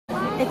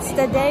It's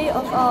the day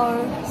of our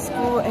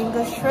school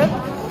English trip.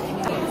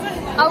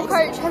 Our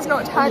coach has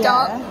not turned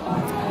up.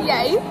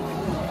 Yay!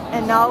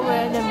 And now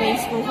we're in the main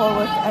school hall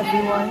with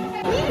everyone.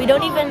 We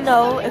don't even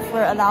know if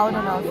we're allowed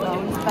on our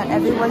phones, but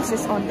everyone's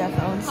just on their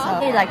phones. So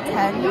maybe like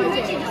 10.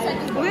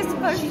 We were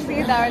supposed to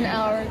be there an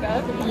hour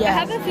ago. Yeah. I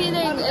have a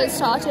feeling it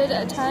started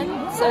at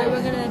 10, so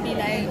we're gonna be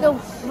late. No,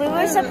 we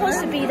were supposed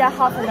to be there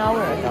half an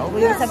hour ago.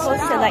 We were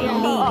supposed to like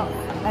leave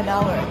an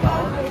hour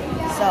ago.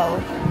 So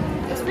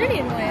it's really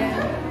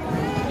annoying.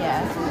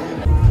 Yeah.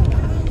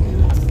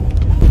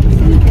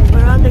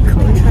 We're on the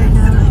coach right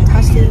now.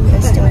 Tasting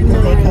is doing the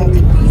makeup.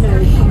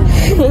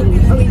 Oh,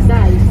 he's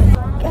nice.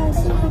 Guys,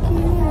 look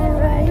here,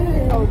 right?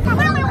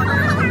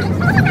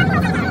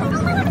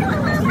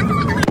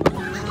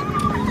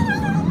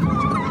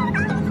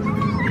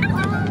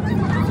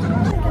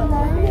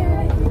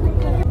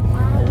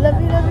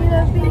 Lovey, lovey,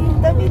 lovey,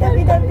 lovey,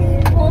 lovey, lovey.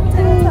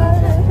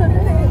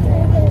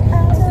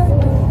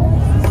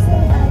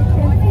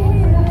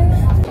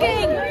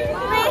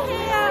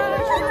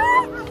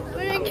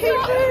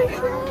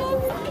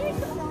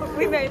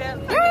 We made it.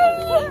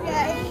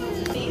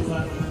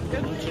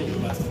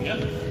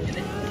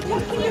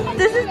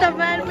 This is the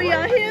man we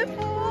are here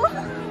for.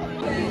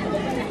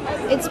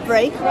 It's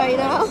break right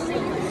now.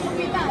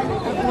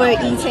 We're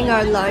eating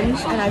our lunch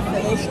and I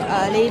finished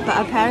early, but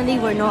apparently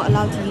we're not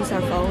allowed to use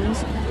our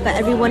phones. But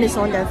everyone is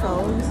on their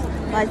phones.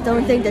 I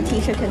don't think the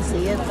teacher can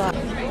see it, but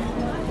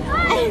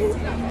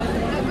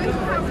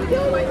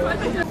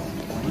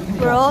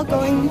we're all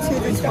going to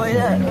the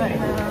toilet right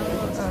now.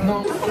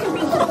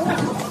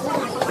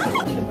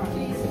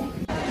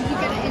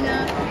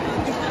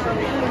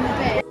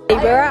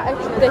 We're at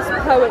this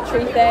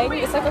poetry thing.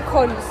 It's like a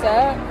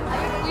concert.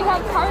 We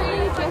have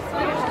currently just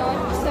finished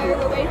lunch, so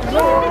we're waiting.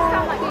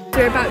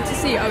 We're about to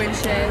see Owen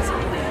Shears.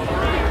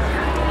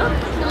 Oh,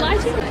 the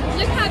lighting.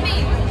 Look at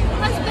me,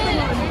 husband.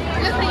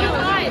 Look at your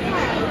wife.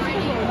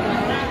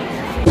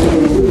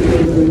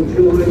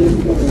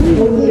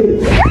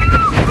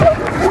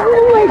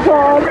 Oh my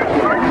god.